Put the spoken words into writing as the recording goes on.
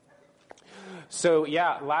So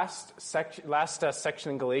yeah, last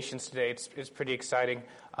section in Galatians today, it's pretty exciting.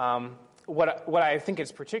 What I think is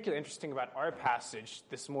particularly interesting about our passage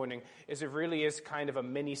this morning is it really is kind of a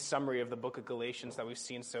mini summary of the book of Galatians that we've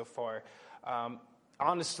seen so far.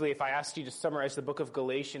 Honestly, if I asked you to summarize the book of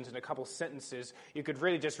Galatians in a couple sentences, you could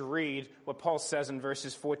really just read what Paul says in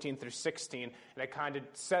verses 14 through 16, and it kind of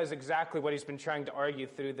says exactly what he's been trying to argue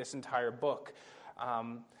through this entire book.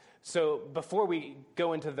 So before we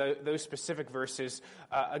go into those specific verses,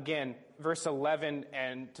 again, verse 11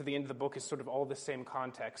 and to the end of the book is sort of all the same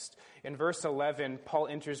context. In verse 11, Paul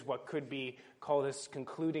enters what could be called his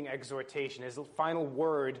concluding exhortation, his final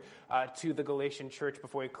word to the Galatian church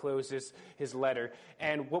before he closes his letter.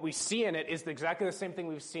 And what we see in it is exactly the same thing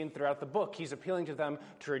we've seen throughout the book. He's appealing to them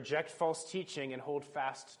to reject false teaching and hold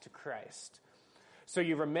fast to Christ. So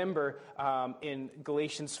you remember in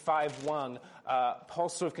Galatians 5:1, Paul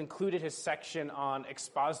sort of concluded his section on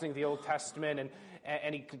expositing the Old Testament,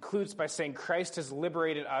 and he concludes by saying, Christ has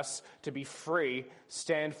liberated us to be free.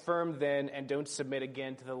 Stand firm then, and don't submit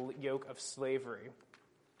again to the yoke of slavery.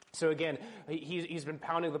 So again, he's been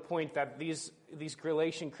pounding the point that these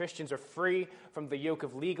Galatian Christians are free from the yoke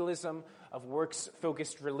of legalism, of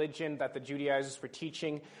works-focused religion that the Judaizers were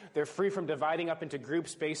teaching. They're free from dividing up into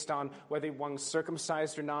groups based on whether one's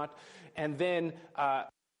circumcised or not. And then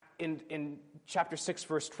in chapter 6,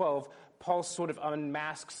 verse 12, Paul sort of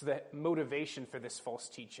unmasks the motivation for this false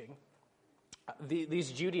teaching.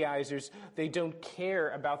 These Judaizers, they don't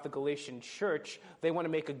care about the Galatian church. They want to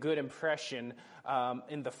make a good impression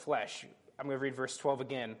in the flesh. I'm going to read verse 12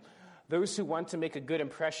 again. Those who want to make a good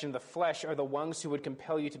impression in the flesh are the ones who would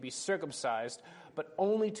compel you to be circumcised, but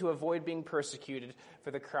only to avoid being persecuted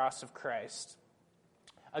for the cross of Christ.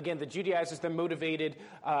 Again, the Judaizers, they're motivated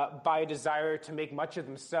by a desire to make much of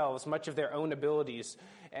themselves, much of their own abilities.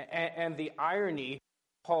 And the irony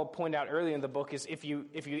Paul pointed out earlier in the book is if you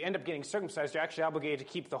end up getting circumcised, you're actually obligated to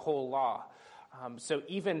keep the whole law. So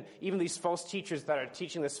even these false teachers that are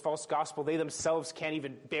teaching this false gospel, they themselves can't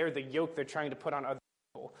even bear the yoke they're trying to put on other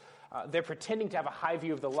people. They're pretending to have a high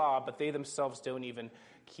view of the law, but they themselves don't even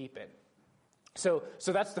keep it. So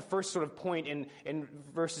that's the first sort of point in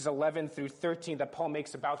verses 11 through 13 that Paul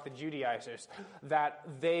makes about the Judaizers, that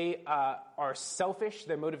they are selfish,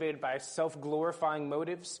 they're motivated by self-glorifying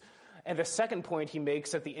motives. And the second point he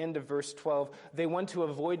makes at the end of verse 12, they want to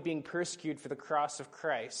avoid being persecuted for the cross of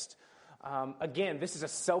Christ. Again, this is a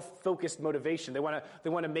self-focused motivation. They want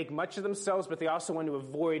to make much of themselves, but they also want to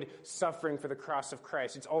avoid suffering for the cross of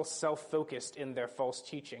Christ. It's all self-focused in their false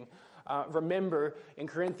teaching. Remember, in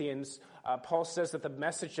Corinthians, Paul says that the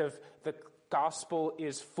message of the gospel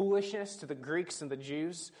is foolishness to the Greeks and the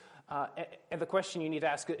Jews. And the question you need to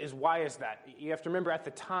ask is, why is that? You have to remember at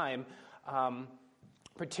the time,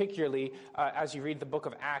 particularly as you read the book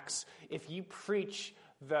of Acts, if you preach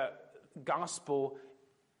the gospel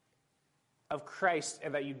of Christ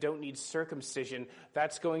and that you don't need circumcision,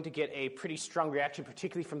 that's going to get a pretty strong reaction,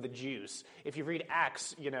 particularly from the Jews. If you read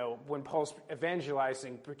Acts, when Paul's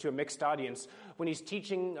evangelizing to a mixed audience, when he's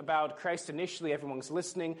teaching about Christ initially, everyone's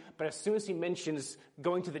listening, but as soon as he mentions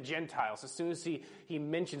going to the Gentiles, as soon as he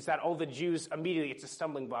mentions that, all the Jews, immediately it's a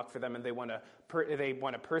stumbling block for them, and they want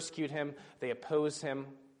to persecute him, they oppose him.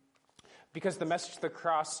 Because the message of the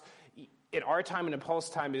cross in our time and in Paul's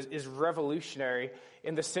time is revolutionary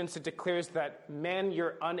in the sense it declares that, man,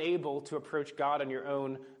 you're unable to approach God on your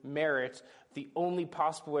own merit. The only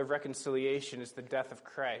possible way of reconciliation is the death of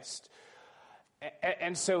Christ.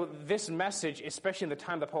 And so this message, especially in the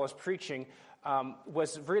time that Paul was preaching,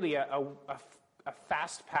 was really a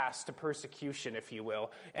fast pass to persecution, if you will.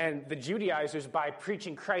 And the Judaizers, by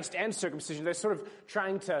preaching Christ and circumcision, they're sort of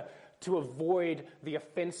trying to avoid the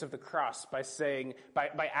offense of the cross by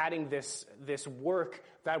adding this work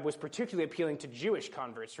that was particularly appealing to Jewish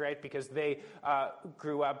converts, right? Because they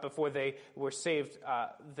grew up before they were saved.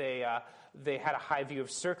 They had a high view of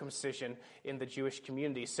circumcision in the Jewish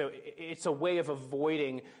community. So it's a way of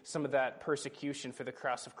avoiding some of that persecution for the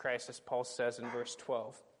cross of Christ, as Paul says in verse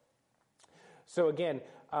 12. So again,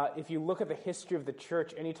 if you look at the history of the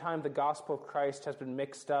church, anytime the gospel of Christ has been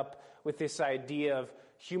mixed up with this idea of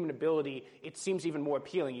human ability, it seems even more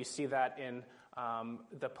appealing. You see that in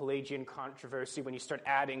the Pelagian controversy when you start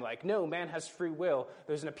adding, no, man has free will.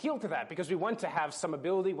 There's an appeal to that because we want to have some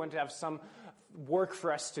ability, want to have some work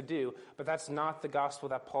for us to do, but that's not the gospel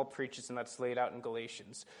that Paul preaches and that's laid out in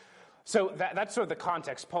Galatians. So that's sort of the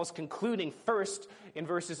context. Paul's concluding first in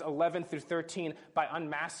verses 11 through 13 by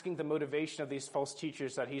unmasking the motivation of these false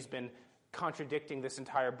teachers that he's been contradicting this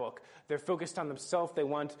entire book. They're focused on themselves. They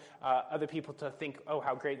want other people to think, oh,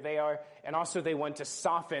 how great they are. And also they want to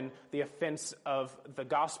soften the offense of the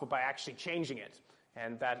gospel by actually changing it.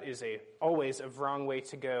 And that is always a wrong way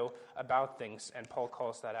to go about things, and Paul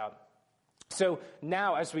calls that out. So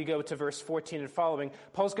now as we go to verse 14 and following,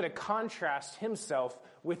 Paul's going to contrast himself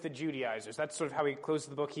with the Judaizers. That's sort of how he closes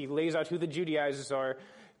the book. He lays out who the Judaizers are,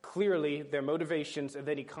 clearly their motivations, and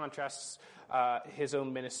then he contrasts his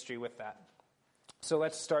own ministry with that. So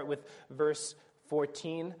let's start with verse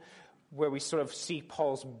 14, where we sort of see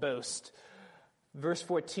Paul's boast. Verse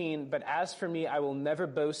 14, "But as for me, I will never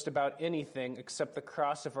boast about anything except the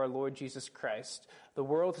cross of our Lord Jesus Christ. The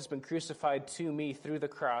world has been crucified to me through the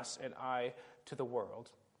cross, and I to the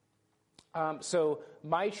world." So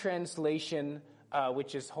my translation,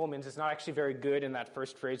 which is Holman's, is not actually very good in that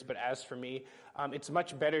first phrase, but as for me, it's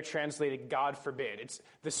much better translated, God forbid. It's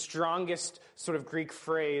the strongest sort of Greek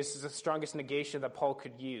phrase, the strongest negation that Paul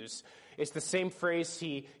could use. It's the same phrase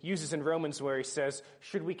he uses in Romans where he says,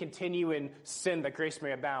 should we continue in sin that grace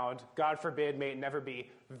may abound? God forbid, may it never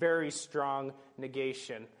be. Very strong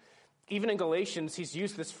negation. Even in Galatians, he's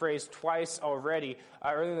used this phrase twice already.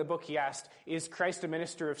 Earlier in the book, he asked, is Christ a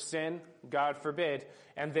minister of sin? God forbid.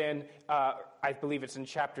 And then, I believe it's in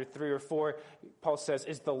chapter 3 or 4, Paul says,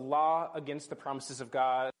 is the law against the promises of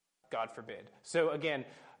God? God forbid. So again,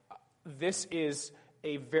 this is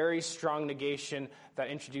a very strong negation that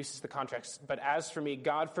introduces the contrast. But as for me,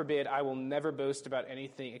 God forbid, I will never boast about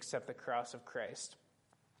anything except the cross of Christ.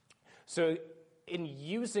 So in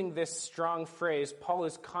using this strong phrase, Paul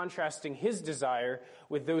is contrasting his desire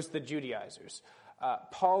with those of the Judaizers.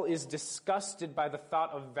 Paul is disgusted by the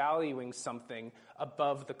thought of valuing something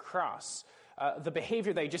above the cross. The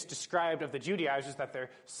behavior they just described of the Judaizers, that they're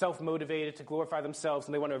self-motivated to glorify themselves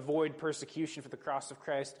and they want to avoid persecution for the cross of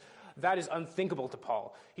Christ, that is unthinkable to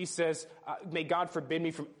Paul. He says, may God forbid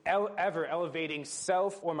me from ever elevating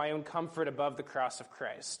self or my own comfort above the cross of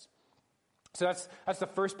Christ. So that's the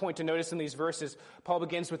first point to notice in these verses. Paul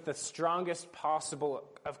begins with the strongest possible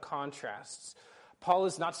of contrasts. Paul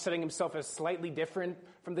is not setting himself as slightly different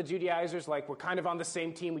from the Judaizers, like we're kind of on the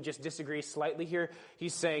same team, we just disagree slightly here.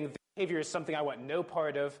 He's saying, the behavior is something I want no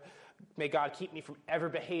part of. May God keep me from ever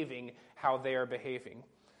behaving how they are behaving.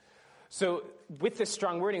 So with this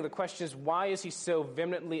strong wording, the question is, why is he so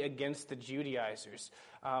vehemently against the Judaizers?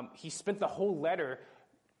 He spent the whole letter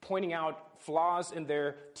pointing out flaws in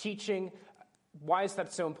their teaching. Why is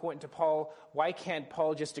that so important to Paul? Why can't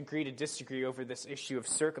Paul just agree to disagree over this issue of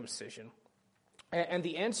circumcision? And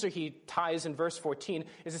the answer he ties in verse 14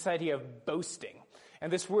 is this idea of boasting.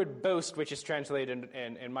 And this word boast, which is translated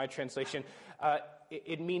in my translation,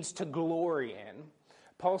 it means to glory in.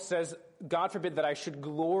 Paul says, God forbid that I should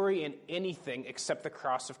glory in anything except the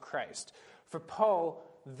cross of Christ. For Paul,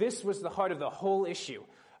 this was the heart of the whole issue.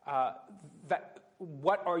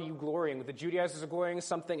 What are you glorying? The Judaizers are glorying in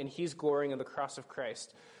something, and he's glorying in the cross of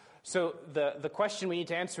Christ. So the question we need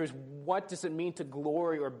to answer is, what does it mean to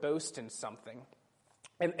glory or boast in something?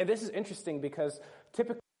 And this is interesting because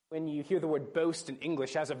typically when you hear the word boast in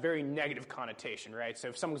English, it has a very negative connotation, right? So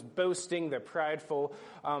if someone's boasting, they're prideful,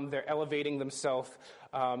 they're elevating themselves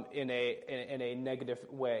in a negative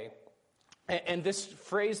way. And this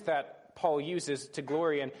phrase that Paul uses, to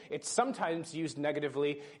glory in, it's sometimes used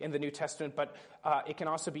negatively in the New Testament, but it can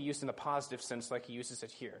also be used in a positive sense like he uses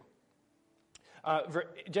it here.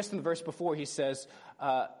 Just in the verse before, he says,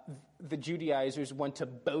 the Judaizers want to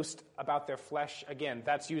boast about their flesh. Again,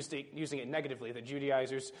 that's using it negatively. The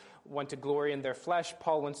Judaizers want to glory in their flesh.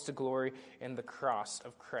 Paul wants to glory in the cross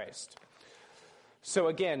of Christ. So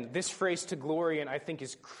again, this phrase to glory in, I think,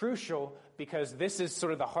 is crucial because this is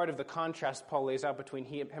sort of the heart of the contrast Paul lays out between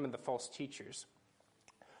him and the false teachers.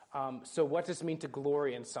 So what does it mean to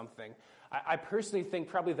glory in something? I personally think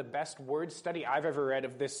probably the best word study I've ever read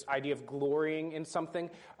of this idea of glorying in something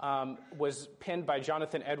was penned by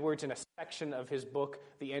Jonathan Edwards in a section of his book,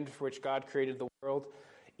 The End for Which God Created the World.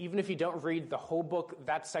 Even if you don't read the whole book,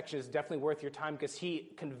 that section is definitely worth your time because he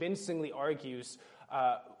convincingly argues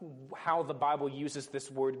how the Bible uses this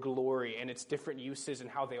word glory and its different uses and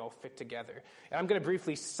how they all fit together. And I'm going to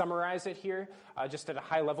briefly summarize it here, just at a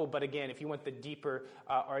high level. But again, if you want the deeper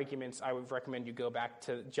arguments, I would recommend you go back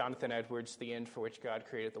to Jonathan Edwards' The End for Which God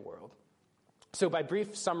Created the World. So by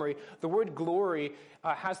brief summary, the word glory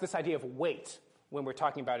has this idea of weight when we're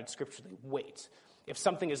talking about it scripturally, weight. If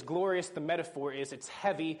something is glorious, the metaphor is it's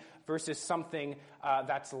heavy versus something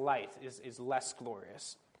that's light, is less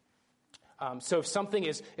glorious. So if something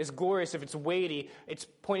is glorious, if it's weighty, it's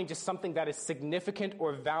pointing to something that is significant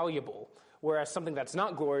or valuable, whereas something that's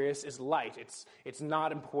not glorious is light. It's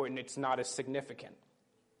not important. It's not as significant.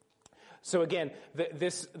 So again,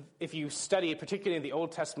 if you study it, particularly in the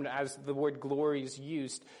Old Testament as the word glory is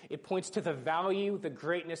used, it points to the value, the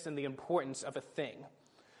greatness, and the importance of a thing.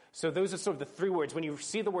 So those are sort of the three words. When you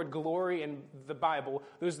see the word glory in the Bible,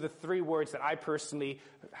 those are the three words that I personally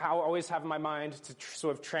always have in my mind to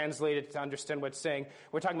sort of translate it to understand what it's saying.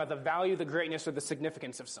 We're talking about the value, the greatness, or the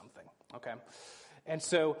significance of something. Okay, and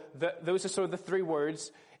so those are sort of the three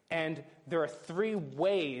words, and there are three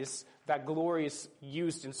ways that glory is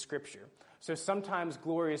used in Scripture. So sometimes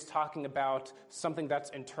glory is talking about something that's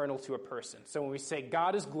internal to a person. So when we say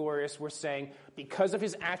God is glorious, we're saying because of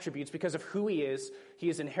his attributes, because of who he is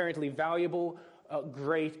inherently valuable,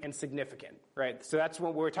 great, and significant, right? So that's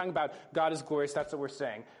when we're talking about God is glorious, that's what we're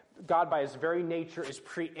saying. God by his very nature is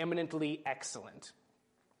preeminently excellent.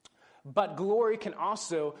 But glory can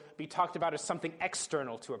also be talked about as something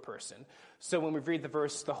external to a person. So when we read the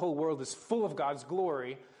verse, the whole world is full of God's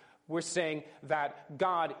glory, we're saying that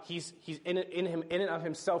God, he's in and of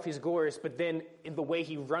himself, he's glorious, but then in the way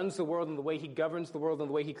he runs the world and the way he governs the world and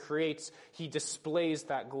the way he creates, he displays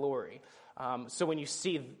that glory. So when you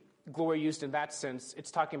see glory used in that sense,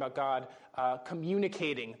 it's talking about God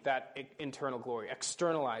communicating that internal glory,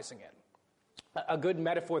 externalizing it. A good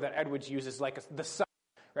metaphor that Edwards uses, like the sun,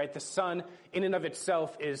 right? The sun in and of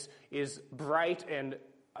itself is bright and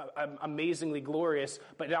amazingly glorious,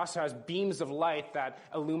 but it also has beams of light that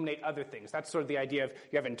illuminate other things. That's sort of the idea of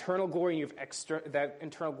you have internal glory and that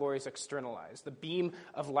internal glory is externalized. The beam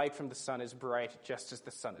of light from the sun is bright just as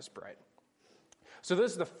the sun is bright. So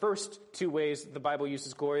those are the first two ways the Bible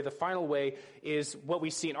uses glory. The final way is what we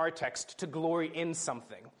see in our text, to glory in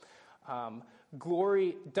something.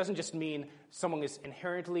 Glory doesn't just mean someone is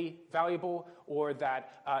inherently valuable or that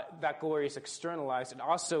that glory is externalized. It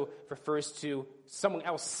also refers to someone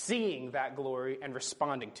else seeing that glory and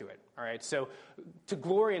responding to it. All right. So to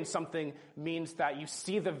glory in something means that you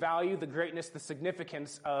see the value, the greatness, the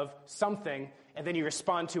significance of something, and then you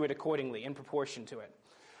respond to it accordingly in proportion to it.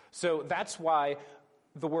 So that's why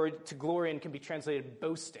the word to glory in can be translated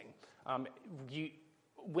boasting.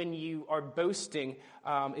 When you are boasting,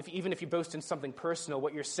 even if you boast in something personal,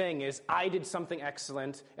 what you're saying is, I did something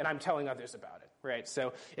excellent, and I'm telling others about it, right?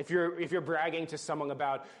 So if you're bragging to someone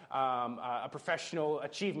about a professional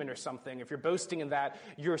achievement or something, if you're boasting in that,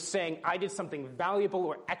 you're saying, I did something valuable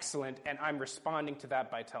or excellent, and I'm responding to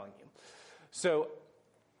that by telling you. So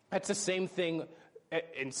that's the same thing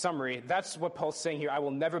in summary. That's what Paul's saying here. I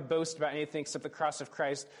will never boast about anything except the cross of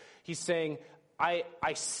Christ. He's saying, I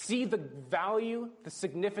see the value, the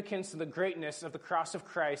significance, and the greatness of the cross of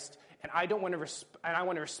Christ, and I want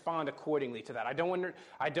to respond accordingly to that. I don't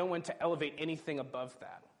want to elevate anything above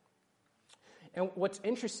that. And what's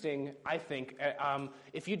interesting, I think,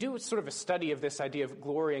 if you do sort of a study of this idea of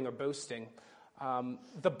glorying or boasting,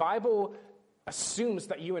 the Bible assumes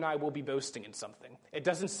that you and I will be boasting in something. It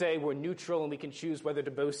doesn't say we're neutral and we can choose whether to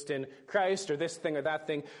boast in Christ or this thing or that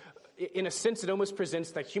thing. In a sense, it almost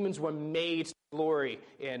presents that humans were made to glory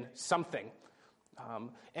in something.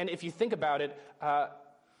 And if you think about it,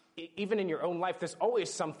 even in your own life, there's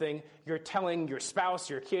always something you're telling your spouse,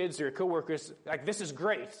 your kids, or your coworkers, like, this is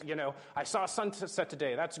great. I saw a sunset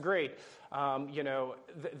today. That's great. You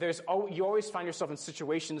always find yourself in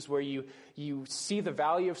situations where you see the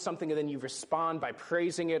value of something and then you respond by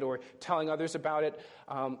praising it or telling others about it.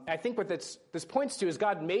 I think what this points to is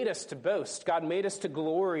God made us to boast. God made us to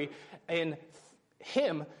glory in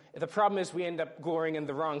him. The problem is we end up glorying in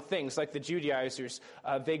the wrong things, like the Judaizers.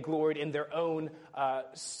 They gloried in their own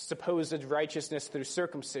supposed righteousness through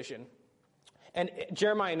circumcision. And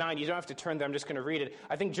Jeremiah 9, you don't have to turn there, I'm just going to read it.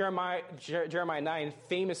 I think Jeremiah 9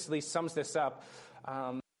 famously sums this up.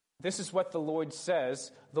 This is what the Lord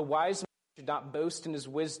says: the wise man should not boast in his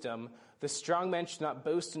wisdom, the strong man should not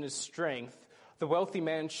boast in his strength, the wealthy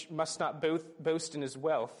man must not boast in his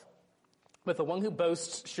wealth. But the one who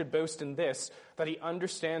boasts should boast in this, that he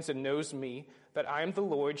understands and knows me, that I am the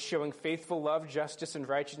Lord, showing faithful love, justice, and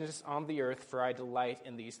righteousness on the earth, for I delight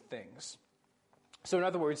in these things. So in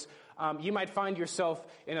other words, you might find yourself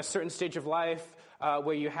in a certain stage of life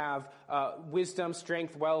where you have wisdom,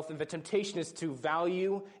 strength, wealth, and the temptation is to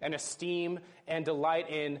value and esteem and delight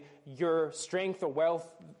in your strength or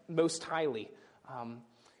wealth most highly.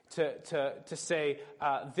 To say,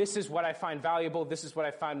 this is what I find valuable, this is what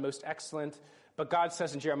I find most excellent. But God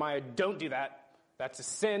says in Jeremiah, don't do that. That's a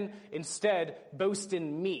sin. Instead, boast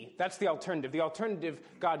in me. That's the alternative. The alternative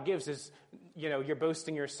God gives is, you're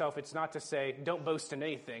boasting yourself. It's not to say, don't boast in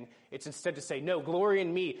anything. It's instead to say, no, glory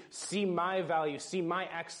in me. See my value. See my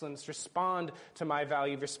excellence. Respond to my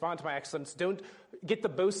value. Respond to my excellence. Don't get the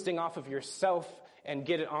boasting off of yourself and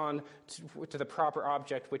get it on to the proper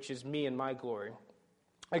object, which is me and my glory.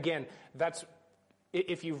 Again, that's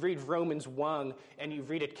if you read Romans 1 and you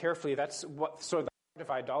read it carefully, that's what sort of the heart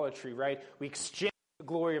of idolatry, right? We exchange the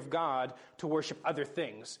glory of God to worship other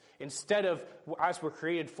things. Instead of, as we're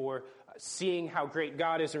created for, seeing how great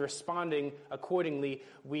God is and responding accordingly,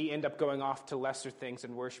 we end up going off to lesser things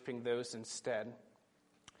and worshiping those instead.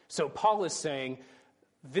 So Paul is saying,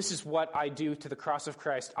 this is what I do to the cross of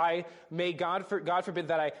Christ. May God forbid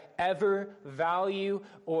that I ever value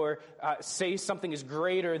or say something is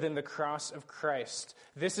greater than the cross of Christ.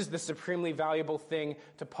 This is the supremely valuable thing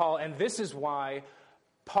to Paul, and this is why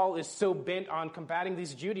Paul is so bent on combating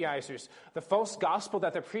these Judaizers. The false gospel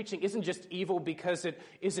that they're preaching isn't just evil because it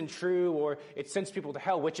isn't true or it sends people to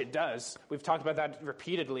hell, which it does. We've talked about that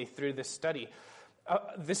repeatedly through this study.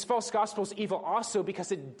 This false gospel is evil also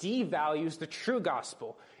because it devalues the true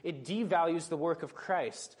gospel. It devalues the work of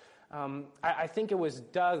Christ. I think it was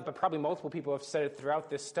Doug, but probably multiple people have said it throughout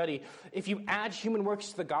this study. If you add human works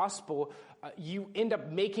to the gospel, you end up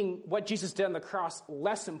making what Jesus did on the cross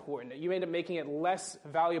less important. You end up making it less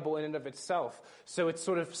valuable in and of itself. So it's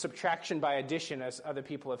sort of subtraction by addition, as other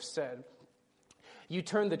people have said. You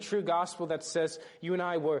turn the true gospel that says you and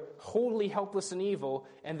I were wholly helpless and evil,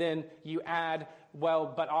 and then you add, well,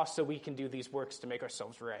 but also we can do these works to make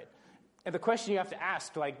ourselves right. And the question you have to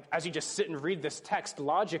ask, like, as you just sit and read this text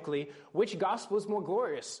logically, which gospel is more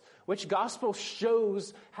glorious? Which gospel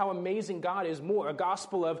shows how amazing God is more? A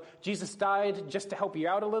gospel of Jesus died just to help you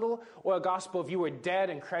out a little, or a gospel of you were dead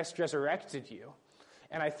and Christ resurrected you?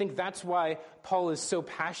 And I think that's why Paul is so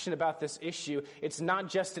passionate about this issue. It's not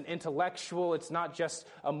just an intellectual, it's not just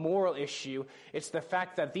a moral issue. It's the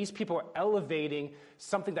fact that these people are elevating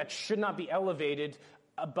something that should not be elevated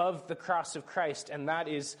above the cross of Christ. And that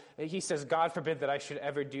is, he says, God forbid that I should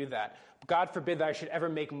ever do that. God forbid that I should ever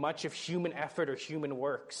make much of human effort or human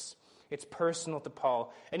works. It's personal to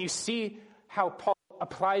Paul. And you see how Paul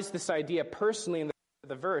applies this idea personally in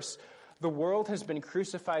the verse. The world has been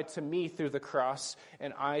crucified to me through the cross,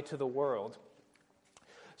 and I to the world.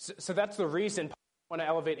 So that's the reason Paul doesn't want to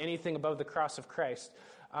elevate anything above the cross of Christ.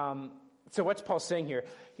 So what's Paul saying here?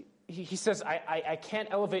 He says, I can't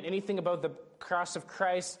elevate anything above the cross of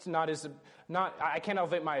Christ. I can't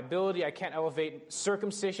elevate my ability. I can't elevate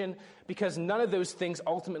circumcision, because none of those things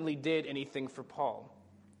ultimately did anything for Paul.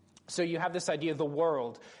 So you have this idea of the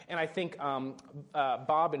world, and I think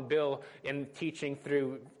Bob and Bill, in teaching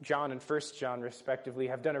through John and 1 John, respectively,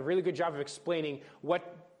 have done a really good job of explaining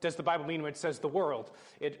what does the Bible mean when it says the world.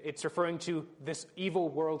 It's referring to this evil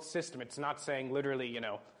world system. It's not saying literally,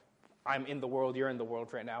 I'm in the world, you're in the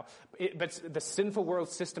world right now. But the sinful world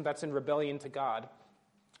system that's in rebellion to God.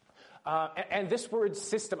 And this word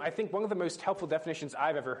system, I think one of the most helpful definitions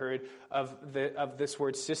I've ever heard of this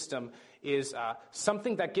word system is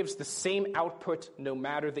something that gives the same output no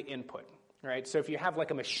matter the input. Right? So if you have like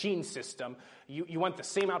a machine system, you want the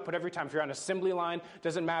same output every time. If you're on an assembly line,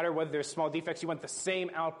 doesn't matter whether there's small defects, you want the same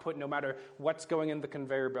output no matter what's going in the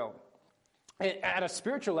conveyor belt. At a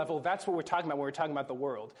spiritual level, that's what we're talking about when we're talking about the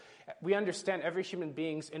world. We understand every human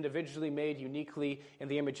being's individually made uniquely in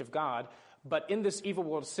the image of God, but in this evil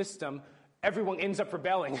world system, everyone ends up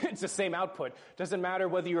rebelling. It's the same output. Doesn't matter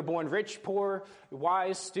whether you were born rich, poor,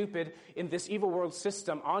 wise, stupid. In this evil world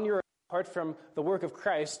system, on your own, apart from the work of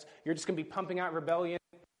Christ, you're just going to be pumping out rebellion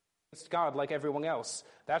against God like everyone else.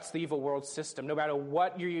 That's the evil world system. No matter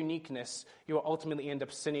what your uniqueness, you will ultimately end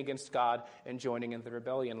up sinning against God and joining in the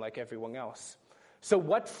rebellion like everyone else. So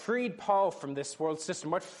what freed Paul from this world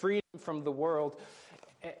system? What freed him from the world?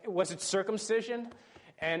 Was it circumcision?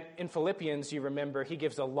 And in Philippians, you remember, he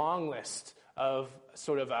gives a long list of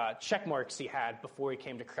sort of check marks he had before he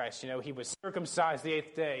came to Christ. He was circumcised the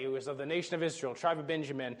 8th day. He was of the nation of Israel, tribe of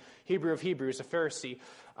Benjamin, Hebrew of Hebrews, a Pharisee.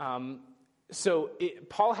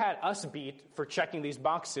 Paul had us beat for checking these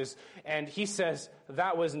boxes, and he says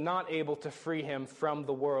that was not able to free him from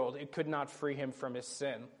the world. It could not free him from his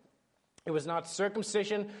sin. It was not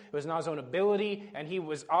circumcision, it was not his own ability, and he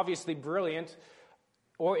was obviously brilliant,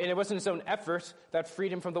 and it wasn't his own effort that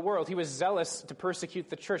freed him from the world. He was zealous to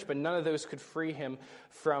persecute the church, but none of those could free him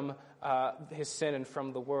from his sin and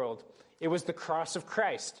from the world. It was the cross of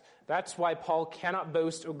Christ. That's why Paul cannot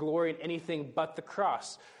boast or glory in anything but the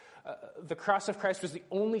cross. The cross of Christ was the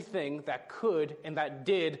only thing that could and that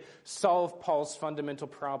did solve Paul's fundamental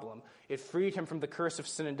problem. It freed him from the curse of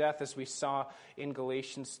sin and death, as we saw in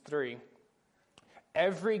Galatians 3.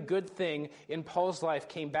 Every good thing in Paul's life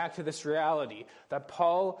came back to this reality that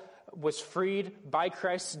Paul was freed by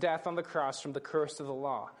Christ's death on the cross from the curse of the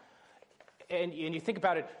law. And you think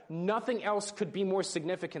about it, nothing else could be more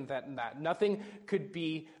significant than that. Nothing could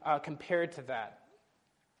be compared to that.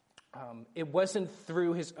 It wasn't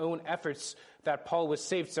through his own efforts that Paul was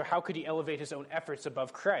saved, so how could he elevate his own efforts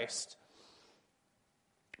above Christ?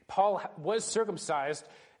 Paul was circumcised,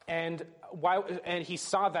 and he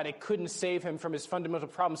saw that it couldn't save him from his fundamental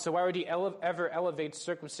problems, so why would he ever elevate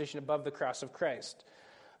circumcision above the cross of Christ?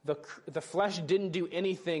 The flesh didn't do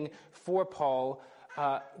anything for Paul.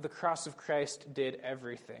 The cross of Christ did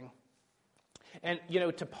everything. And,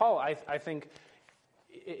 to Paul, I think,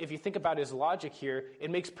 if you think about his logic here,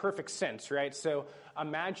 it makes perfect sense, right? So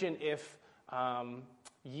imagine if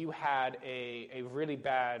you had a really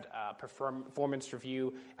bad performance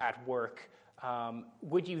review at work.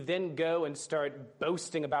 Would you then go and start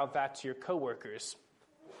boasting about that to your coworkers?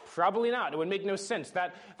 Probably not. It would make no sense.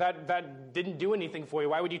 That didn't do anything for you.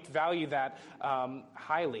 Why would you value that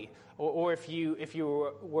highly? Or if you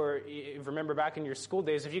remember back in your school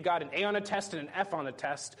days, if you got an A on a test and an F on a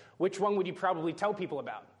test, which one would you probably tell people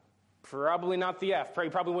about? Probably not the F. You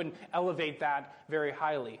probably wouldn't elevate that very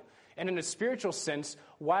highly. And in a spiritual sense,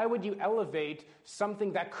 why would you elevate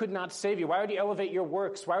something that could not save you? Why would you elevate your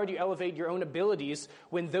works? Why would you elevate your own abilities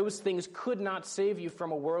when those things could not save you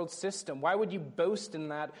from a world system? Why would you boast in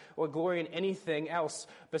that or glory in anything else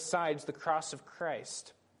besides the cross of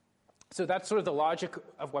Christ? So that's sort of the logic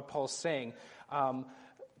of what Paul's saying.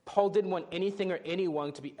 Paul didn't want anything or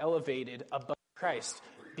anyone to be elevated above Christ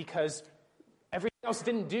because everything else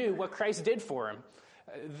didn't do what Christ did for him.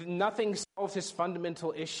 Nothing solved his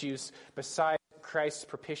fundamental issues besides Christ's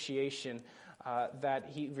propitiation that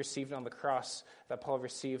he received on the cross, that Paul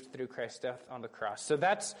received through Christ's death on the cross. So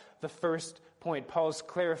that's the first point. Paul's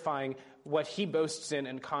clarifying what he boasts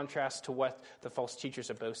in contrast to what the false teachers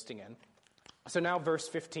are boasting in. So now verse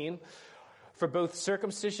 15. For both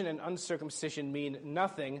circumcision and uncircumcision mean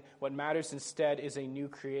nothing. What matters instead is a new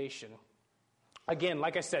creation. Again,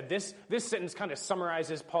 like I said, this sentence kind of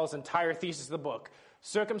summarizes Paul's entire thesis of the book.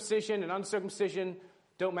 Circumcision and uncircumcision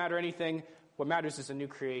don't matter anything. What matters is a new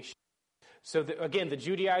creation. So again, the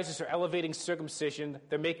Judaizers are elevating circumcision.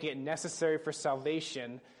 They're making it necessary for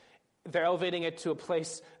salvation. They're elevating it to a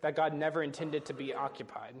place that God never intended to be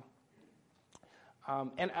occupied.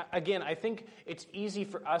 And again, I think it's easy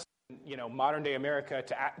for us, modern day America,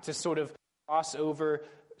 to sort of gloss over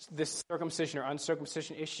this circumcision or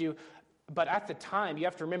uncircumcision issue. But at the time, you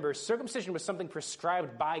have to remember, circumcision was something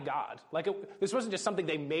prescribed by God. This wasn't just something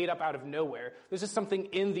they made up out of nowhere. This is something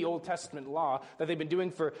in the Old Testament law that they've been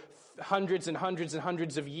doing for hundreds and hundreds and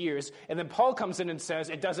hundreds of years. And then Paul comes in and says,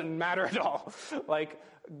 it doesn't matter at all.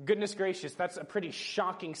 Goodness gracious, that's a pretty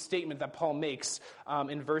shocking statement that Paul makes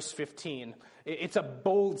in verse 15. It's a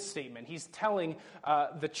bold statement. He's telling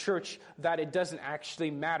the church that it doesn't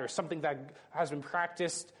actually matter, something that has been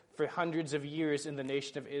practiced for hundreds of years in the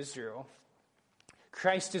nation of Israel.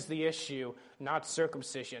 Christ is the issue, not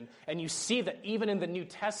circumcision. And you see that even in the New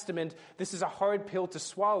Testament, this is a hard pill to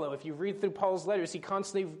swallow. If you read through Paul's letters, he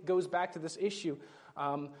constantly goes back to this issue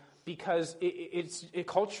because it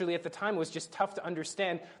culturally at the time was just tough to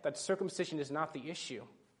understand that circumcision is not the issue.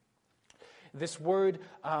 This word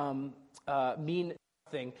mean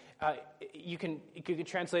nothing. You can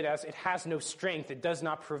translate it as it has no strength, it does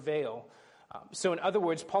not prevail. So in other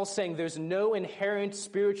words, Paul's saying there's no inherent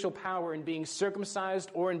spiritual power in being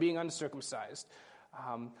circumcised or in being uncircumcised.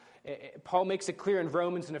 Paul makes it clear in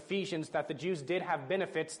Romans and Ephesians that the Jews did have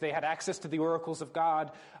benefits. They had access to the oracles of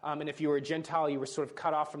God. And if you were a Gentile, you were sort of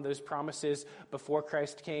cut off from those promises before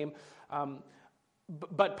Christ came.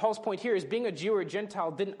 But Paul's point here is being a Jew or a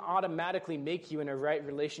Gentile didn't automatically make you in a right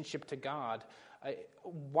relationship to God.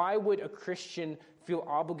 Why would a Christian feel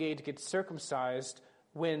obligated to get circumcised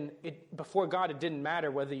when before God it didn't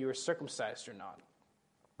matter whether you were circumcised or not?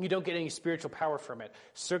 You don't get any spiritual power from it.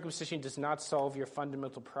 Circumcision does not solve your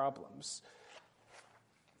fundamental problems.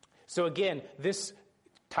 So again, this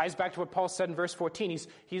ties back to what Paul said in verse 14.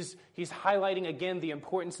 He's highlighting again the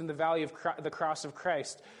importance and the value of the cross of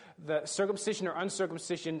Christ. The circumcision or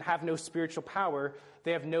uncircumcision have no spiritual power.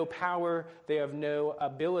 They have no power. They have no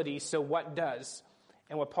ability. So what does?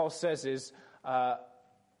 And what Paul says is,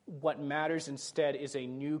 what matters instead is a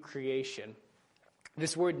new creation.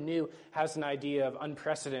 This word new has an idea of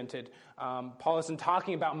unprecedented. Paul isn't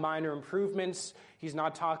talking about minor improvements. He's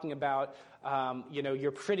not talking about,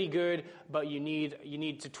 you're pretty good, but you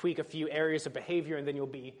need to tweak a few areas of behavior and then you'll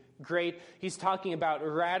be great. He's talking about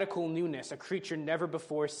radical newness, a creature never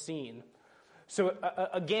before seen. So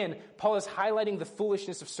again, Paul is highlighting the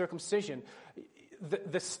foolishness of circumcision.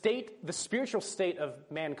 The spiritual state of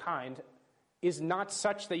mankind is not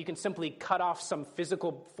such that you can simply cut off some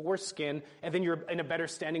physical foreskin and then you're in a better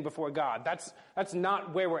standing before God. That's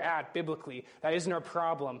not where we're at biblically. That isn't our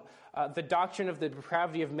problem. The doctrine of the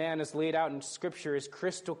depravity of man as laid out in Scripture is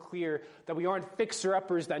crystal clear that we aren't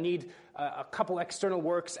fixer-uppers that need a couple external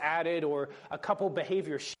works added or a couple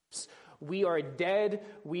behavior shifts. We are dead,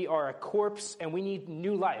 we are a corpse, and we need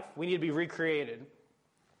new life. We need to be recreated.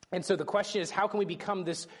 And so the question is, how can we become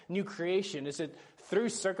this new creation? Is it through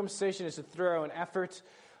circumcision? Is it through our own effort?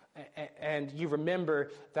 And you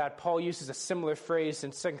remember that Paul uses a similar phrase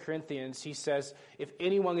in 2 Corinthians. He says, if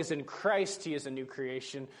anyone is in Christ, he is a new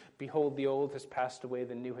creation. Behold, the old has passed away,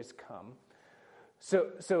 the new has come.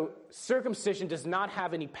 So circumcision does not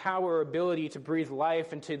have any power or ability to breathe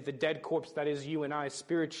life into the dead corpse that is you and I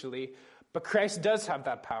spiritually, but Christ does have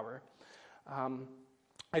that power.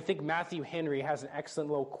 I think Matthew Henry has an excellent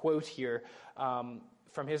little quote here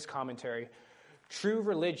from his commentary. True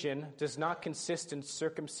religion does not consist in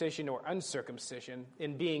circumcision or uncircumcision,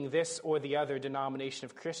 in being this or the other denomination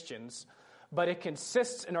of Christians, but it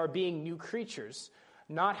consists in our being new creatures,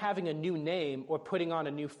 not having a new name or putting on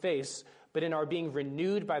a new face, but in our being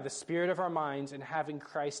renewed by the spirit of our minds and having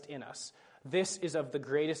Christ in us. This is of the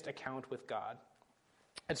greatest account with God.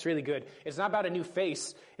 It's really good. It's not about a new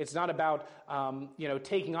face. It's not about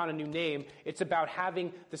taking on a new name. It's about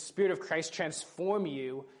having the Spirit of Christ transform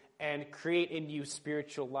you and create in you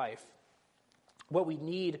spiritual life. What we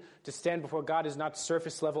need to stand before God is not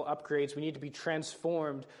surface level upgrades. We need to be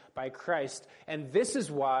transformed by Christ. And this is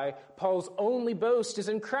why Paul's only boast is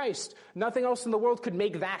in Christ. Nothing else in the world could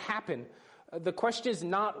make that happen. The question is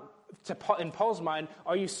not, in Paul's mind,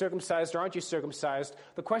 are you circumcised or aren't you circumcised?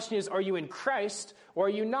 The question is, are you in Christ or are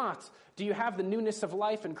you not? Do you have the newness of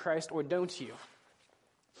life in Christ or don't you?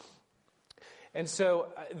 And so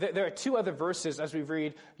there are two other verses as we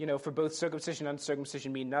read, for both circumcision and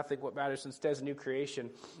uncircumcision mean nothing. What matters instead is a new creation.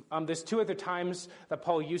 There's two other times that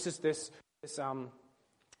Paul uses this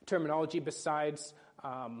terminology besides,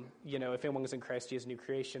 if anyone is in Christ, he is a new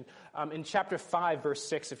creation. In chapter 5, verse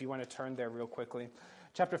 6, if you want to turn there real quickly.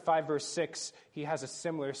 Chapter 5, verse 6, he has a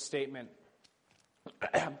similar statement.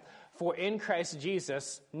 For in Christ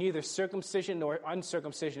Jesus, neither circumcision nor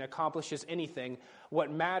uncircumcision accomplishes anything.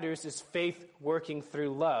 What matters is faith working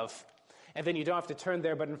through love. And then you don't have to turn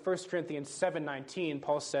there, but in 1 Corinthians 7:19,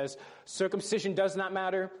 Paul says, circumcision does not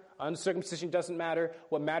matter, uncircumcision doesn't matter.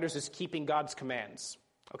 What matters is keeping God's commands.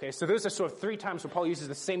 Okay, so those are sort of three times where Paul uses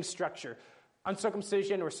the same structure.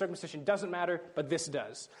 Uncircumcision or circumcision doesn't matter, but this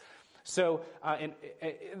does. So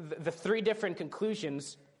the three different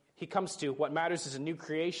conclusions he comes to, what matters is a new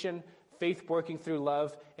creation, faith working through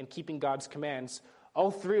love, and keeping God's commands.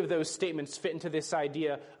 All three of those statements fit into this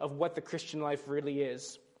idea of what the Christian life really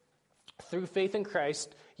is. Through faith in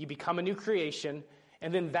Christ, you become a new creation,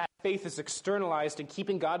 and then that faith is externalized in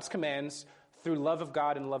keeping God's commands through love of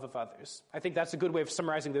God and love of others. I think that's a good way of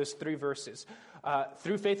summarizing those three verses.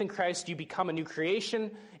 Through faith in Christ, you become a new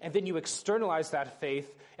creation, and then you externalize that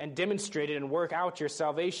faith and demonstrate it and work out your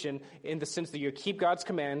salvation in the sense that you keep God's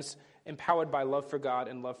commands, empowered by love for God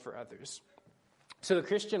and love for others. So the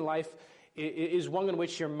Christian life is one in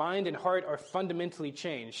which your mind and heart are fundamentally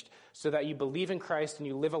changed so that you believe in Christ and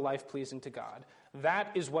you live a life pleasing to God.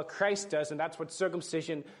 That is what Christ does, and that's what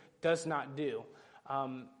circumcision does not do.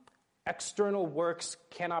 External works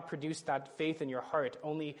cannot produce that faith in your heart.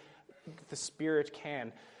 Only the Spirit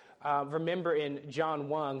can. Remember in John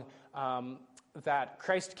 1 that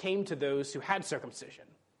Christ came to those who had circumcision,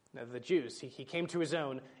 the Jews. He came to his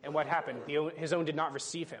own, and what happened? His own did not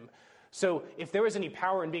receive him. So if there was any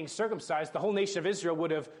power in being circumcised, the whole nation of Israel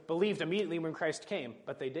would have believed immediately when Christ came,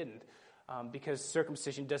 but they didn't, because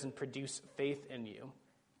circumcision doesn't produce faith in you.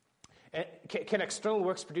 Can external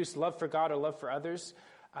works produce love for God or love for others?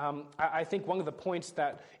 I think one of the points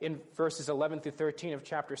that in verses 11 through 13 of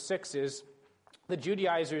chapter 6 is the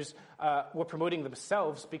Judaizers were promoting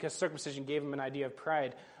themselves because circumcision gave them an idea of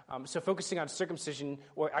pride. So focusing on circumcision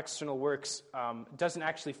or external works doesn't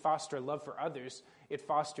actually foster love for others. It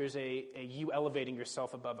fosters a you elevating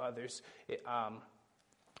yourself above others.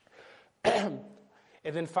 And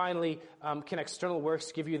then finally, can external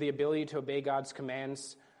works give you the ability to obey God's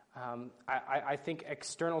commands? I think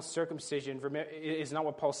external circumcision is not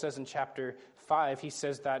what Paul says in chapter 5. He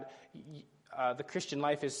says that the Christian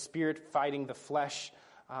life is spirit fighting the flesh.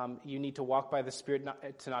 You need to walk by the Spirit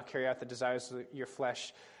to not carry out the desires of your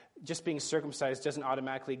flesh. Just being circumcised doesn't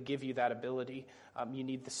automatically give you that ability. You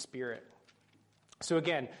need the Spirit. So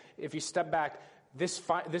again, if you step back, this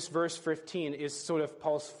verse 15 is sort of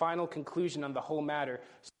Paul's final conclusion on the whole matter.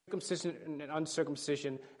 Circumcision and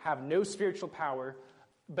uncircumcision have no spiritual power,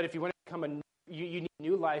 but if you want to become a You need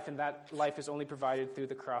new life, and that life is only provided through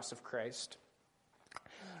the cross of Christ.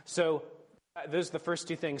 So those are the first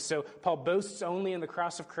two things. So Paul boasts only in the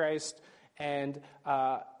cross of Christ, and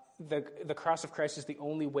the cross of Christ is the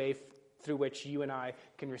only way through which you and I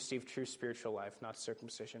can receive true spiritual life, not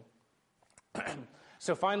circumcision.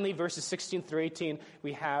 So finally, verses 16 through 18,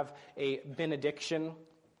 we have a benediction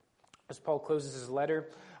as Paul closes his letter.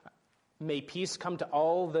 May peace come to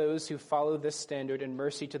all those who follow this standard, and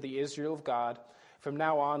mercy to the Israel of God. From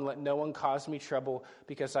now on, let no one cause me trouble,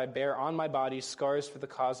 because I bear on my body scars for the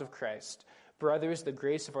cause of Christ. Brothers, the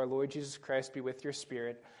grace of our Lord Jesus Christ be with your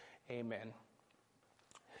spirit. Amen.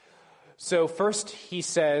 So first he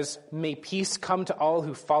says, may peace come to all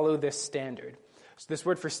who follow this standard. So this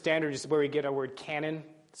word for standard is where we get our word canon,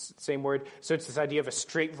 same word. So it's this idea of a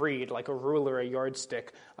straight reed, like a ruler, a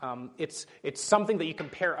yardstick. It's something that you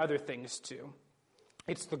compare other things to.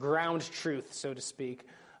 It's the ground truth, so to speak.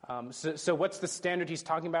 So what's the standard he's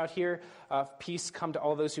talking about here? Peace come to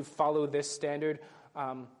all those who follow this standard.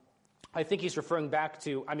 I think he's referring back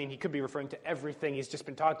to, he could be referring to everything he's just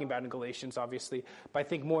been talking about in Galatians, obviously, but I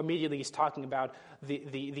think more immediately he's talking about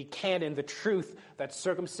the canon, the truth that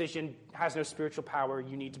circumcision has no spiritual power,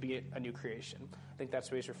 you need to be a new creation. I think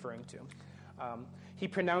that's what he's referring to. He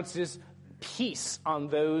pronounces peace on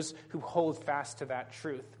those who hold fast to that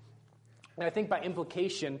truth. And I think by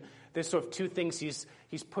implication, there's sort of two things he's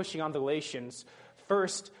pushing on the Galatians.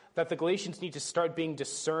 First, that the Galatians need to start being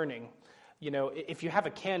discerning. If you have a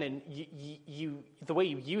canon, the way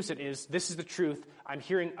you use it is, this is the truth, I'm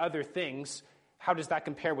hearing other things, how does that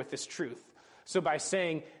compare with this truth? So by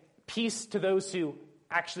saying peace to those who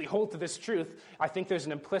actually hold to this truth, I think there's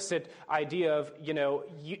an implicit idea of,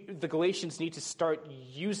 the Galatians need to start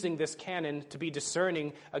using this canon to be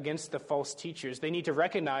discerning against the false teachers. They need to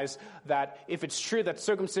recognize that if it's true that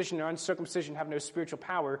circumcision or uncircumcision have no spiritual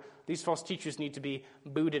power, these false teachers need to be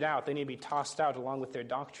booted out. They need to be tossed out along with their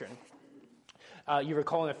doctrine. You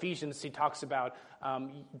recall in Ephesians, he talks about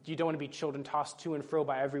you don't want to be children tossed to and fro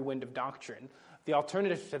by every wind of doctrine. The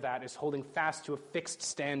alternative to that is holding fast to a fixed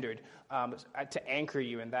standard to anchor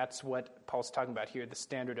you, and that's what Paul's talking about here, the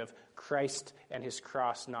standard of Christ and his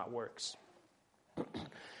cross, not works. And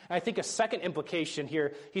I think a second implication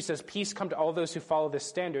here, he says, peace come to all those who follow this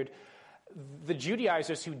standard. The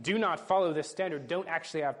Judaizers who do not follow this standard don't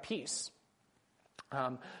actually have peace.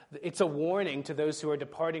 It's a warning to those who are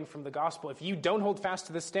departing from the gospel. If you don't hold fast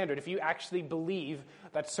to this standard, if you actually believe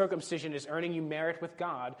that circumcision is earning you merit with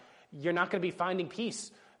God, you're not going to be finding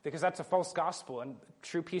peace, because that's a false gospel, and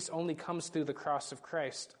true peace only comes through the cross of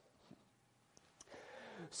Christ.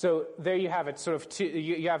 So there you have it. Sort of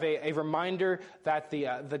you have a reminder that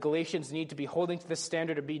the Galatians need to be holding to this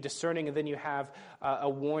standard or be discerning, and then you have a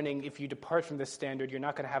warning: if you depart from this standard, you're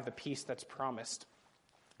not going to have the peace that's promised.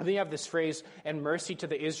 And then you have this phrase, and mercy to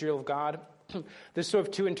the Israel of God. There's sort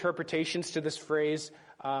of two interpretations to this phrase,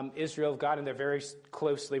 Israel of God, and they're very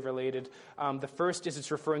closely related. The first is it's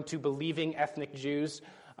referring to believing ethnic Jews.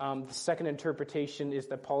 The second interpretation is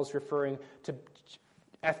that Paul's referring to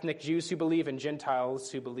ethnic Jews who believe and Gentiles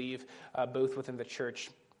who believe, both within the church.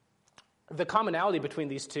 The commonality between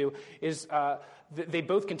these two is they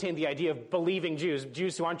both contain the idea of believing Jews,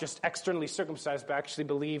 Jews who aren't just externally circumcised but actually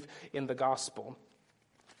believe in the gospel.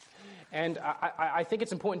 And I think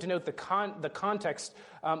it's important to note the context.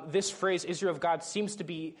 This phrase, Israel of God, seems to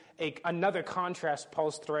be another contrast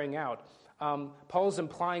Paul's throwing out. Paul's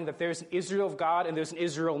implying that there's an Israel of God and there's an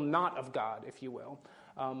Israel not of God, if you will.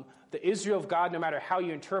 The Israel of God, no matter how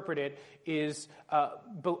you interpret it,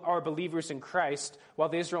 are believers in Christ, while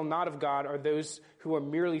the Israel not of God are those who are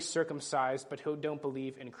merely circumcised but who don't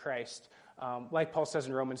believe in Christ. Like Paul says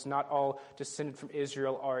in Romans, not all descended from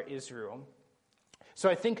Israel are Israel. So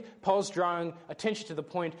I think Paul's drawing attention to the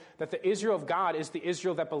point that the Israel of God is the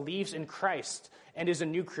Israel that believes in Christ and is a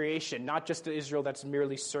new creation, not just the Israel that's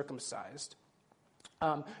merely circumcised.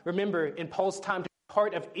 Remember, in Paul's time, to be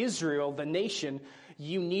part of Israel, the nation,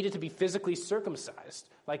 you needed to be physically circumcised.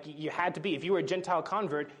 Like you had to be. If you were a Gentile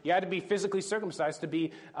convert, you had to be physically circumcised to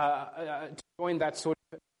join that sort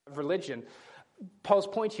of religion. Paul's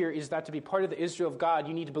point here is that to be part of the Israel of God,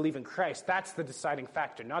 you need to believe in Christ. That's the deciding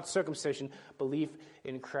factor, not circumcision, belief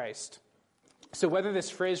in Christ. So whether this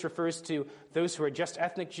phrase refers to those who are just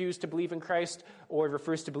ethnic Jews to believe in Christ, or it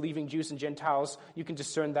refers to believing Jews and Gentiles, you can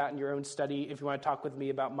discern that in your own study. If you want to talk with me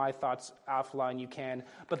about my thoughts offline, you can.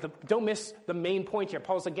 But don't miss the main point here.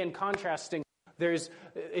 Paul's again contrasting.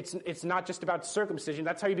 It's not just about circumcision.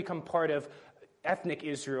 That's how you become part of ethnic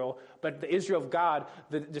Israel, but the Israel of God,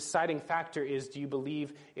 the deciding factor is, do you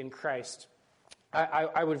believe in Christ?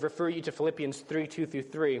 I would refer you to Philippians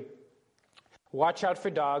 3:2-3. Watch out for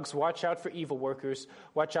dogs, watch out for evil workers,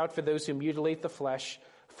 watch out for those who mutilate the flesh,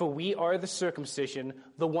 for we are the circumcision,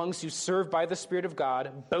 the ones who serve by the Spirit of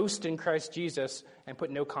God, boast in Christ Jesus, and put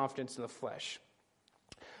no confidence in the flesh.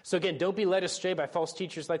 So again, don't be led astray by false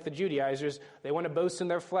teachers like the Judaizers. They want to boast in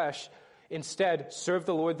their flesh. Instead, serve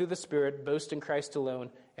the Lord through the Spirit, boast in Christ alone,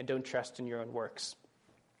 and don't trust in your own works.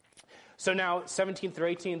 So now, 17 through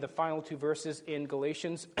 18, the final two verses in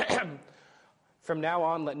Galatians. From now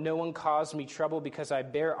on, let no one cause me trouble, because I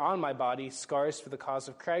bear on my body scars for the cause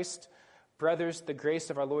of Christ. Brothers, the grace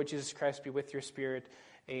of our Lord Jesus Christ be with your spirit.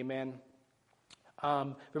 Amen.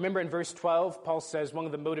 Remember in verse 12, Paul says one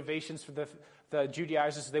of the motivations for the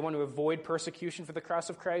Judaizers is they want to avoid persecution for the cross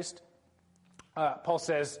of Christ. Paul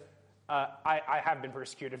says, I have been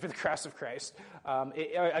persecuted for the cross of Christ.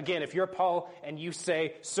 Again, if you're Paul and you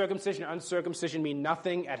say circumcision and uncircumcision mean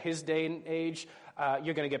nothing at his day and age,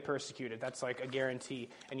 you're going to get persecuted. That's like a guarantee,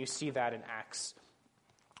 and you see that in Acts.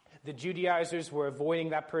 The Judaizers were avoiding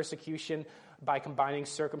that persecution by combining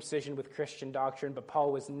circumcision with Christian doctrine, but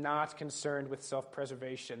Paul was not concerned with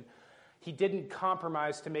self-preservation. He didn't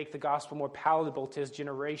compromise to make the gospel more palatable to his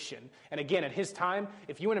generation. And again, at his time,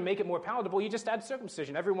 if you want to make it more palatable, you just add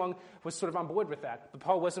circumcision. Everyone was sort of on board with that, but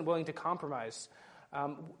Paul wasn't willing to compromise.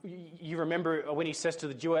 You remember when he says to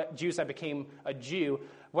the Jews, I became a Jew,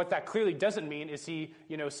 what that clearly doesn't mean is he,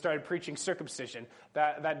 started preaching circumcision.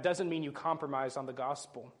 That doesn't mean you compromise on the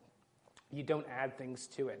gospel. You don't add things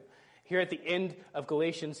to it. Here at the end of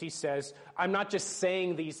Galatians, he says, I'm not just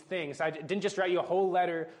saying these things. I didn't just write you a whole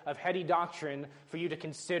letter of heady doctrine for you to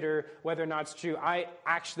consider whether or not it's true. I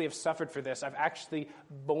actually have suffered for this. I've actually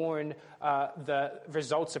borne the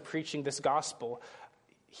results of preaching this gospel.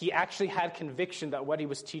 He actually had conviction that what he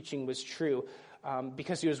was teaching was true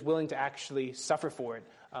because he was willing to actually suffer for it,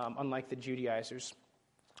 unlike the Judaizers.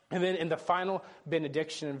 And then in the final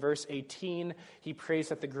benediction in verse 18, he prays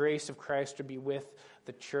that the grace of Christ would be with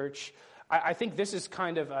the church. I think this is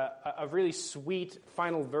kind of a really sweet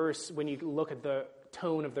final verse when you look at the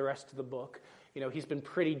tone of the rest of the book. He's been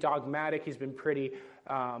pretty dogmatic. He's been pretty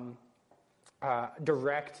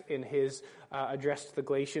direct in his address to the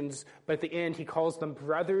Galatians. But at the end, he calls them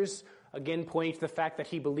brothers, again pointing to the fact that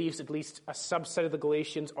he believes at least a subset of the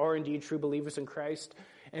Galatians are indeed true believers in Christ.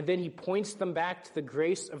 And then he points them back to the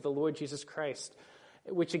grace of the Lord Jesus Christ,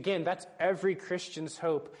 which again, that's every Christian's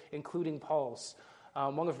hope, including Paul's.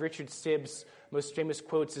 One of Richard Sibb's most famous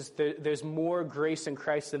quotes is, there's more grace in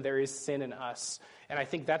Christ than there is sin in us. And I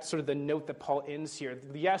think that's sort of the note that Paul ends here.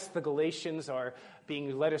 Yes, the Galatians are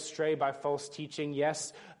being led astray by false teaching.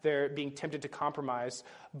 Yes, they're being tempted to compromise.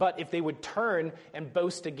 But if they would turn and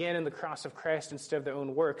boast again in the cross of Christ instead of their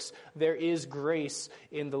own works, there is grace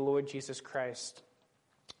in the Lord Jesus Christ.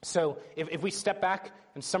 So if we step back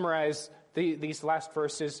and summarize these last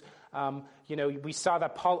verses, we saw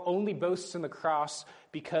that Paul only boasts in the cross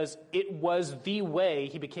because it was the way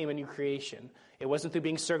he became a new creation. It wasn't through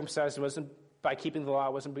being circumcised. It wasn't by keeping the law.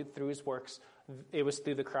 It wasn't through his works. It was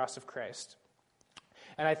through the cross of Christ.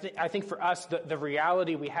 And I think for us, the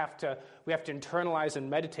reality we have to internalize and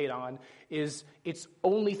meditate on is it's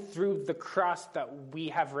only through the cross that we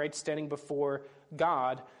have right standing before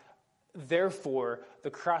God. Therefore, the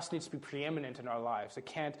cross needs to be preeminent in our lives. It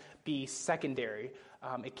can't be secondary.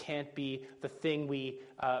 It can't be the thing we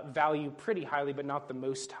value pretty highly, but not the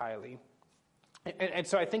most highly. And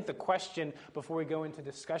so I think the question before we go into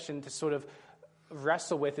discussion to sort of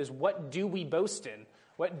wrestle with is, what do we boast in?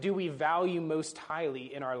 What do we value most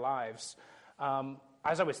highly in our lives?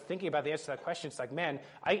 As I was thinking about the answer to that question, it's like, man,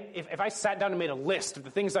 if I sat down and made a list of the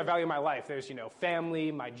things I value in my life, there's,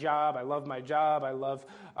 family, my job. I love my job. I love,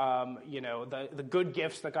 the good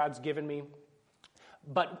gifts that God's given me.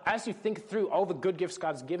 But as you think through all the good gifts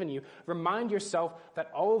God's given you, remind yourself that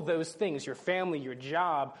all of those things, your family, your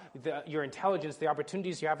job, your intelligence, the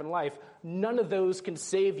opportunities you have in life, none of those can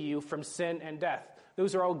save you from sin and death.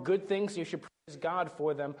 Those are all good things. You should praise God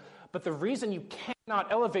for them. But the reason you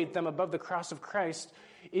cannot elevate them above the cross of Christ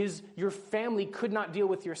is your family could not deal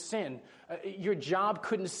with your sin. Your job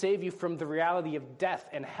couldn't save you from the reality of death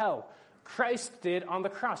and hell. Christ did on the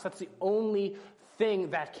cross. That's the only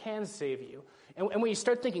thing that can save you. And when you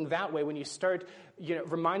start thinking that way, when you start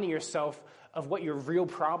reminding yourself of what your real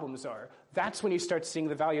problems are, that's when you start seeing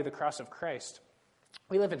the value of the cross of Christ.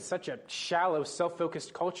 We live in such a shallow,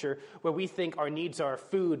 self-focused culture where we think our needs are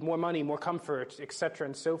food, more money, more comfort, etc.,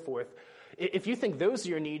 and so forth. If you think those are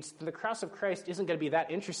your needs, then the cross of Christ isn't going to be that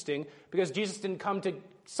interesting because Jesus didn't come to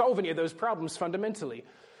solve any of those problems fundamentally.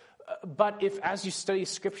 But if, as you study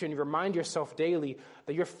Scripture and you remind yourself daily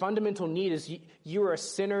that your fundamental need is you are a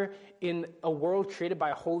sinner in a world created by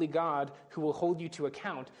a holy God who will hold you to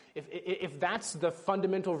account, if that's the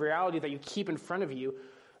fundamental reality that you keep in front of you,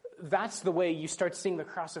 that's the way you start seeing the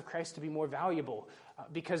cross of Christ to be more valuable.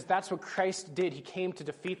 Because that's what Christ did. He came to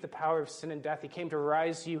defeat the power of sin and death. He came to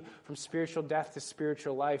rise you from spiritual death to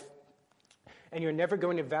spiritual life. And you're never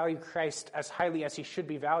going to value Christ as highly as he should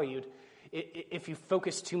be valued if you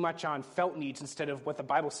focus too much on felt needs instead of what the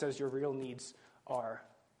Bible says your real needs are.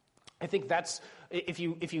 I think that's, if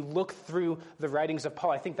you look through the writings of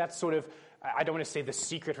Paul, I think that's sort of, I don't want to say the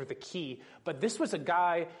secret or the key, but this was a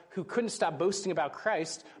guy who couldn't stop boasting about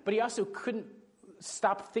Christ, but he also couldn't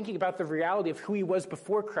stop thinking about the reality of who he was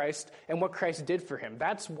before Christ and what Christ did for him.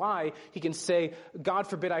 That's why he can say, God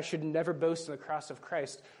forbid I should never boast in the cross of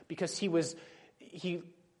Christ, because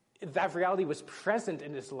that reality was present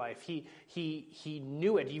in his life. He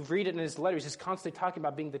knew it. You read it in his letters. He's constantly talking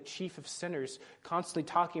about being the chief of sinners, constantly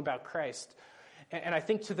talking about Christ. And I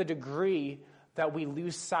think to the degree that we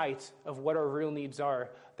lose sight of what our real needs are,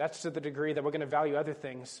 that's to the degree that we're going to value other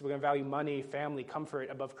things. We're going to value money, family,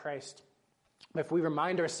 comfort above Christ. If we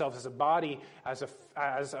remind ourselves as a body, as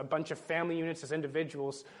a bunch of family units, as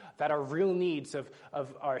individuals, that our real needs of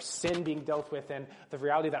our sin being dealt with and the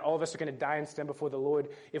reality that all of us are going to die and stand before the Lord,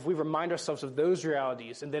 if we remind ourselves of those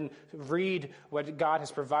realities and then read what God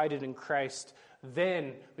has provided in Christ,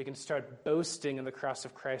 then we can start boasting in the cross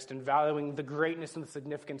of Christ and valuing the greatness and the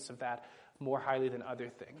significance of that more highly than other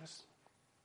things.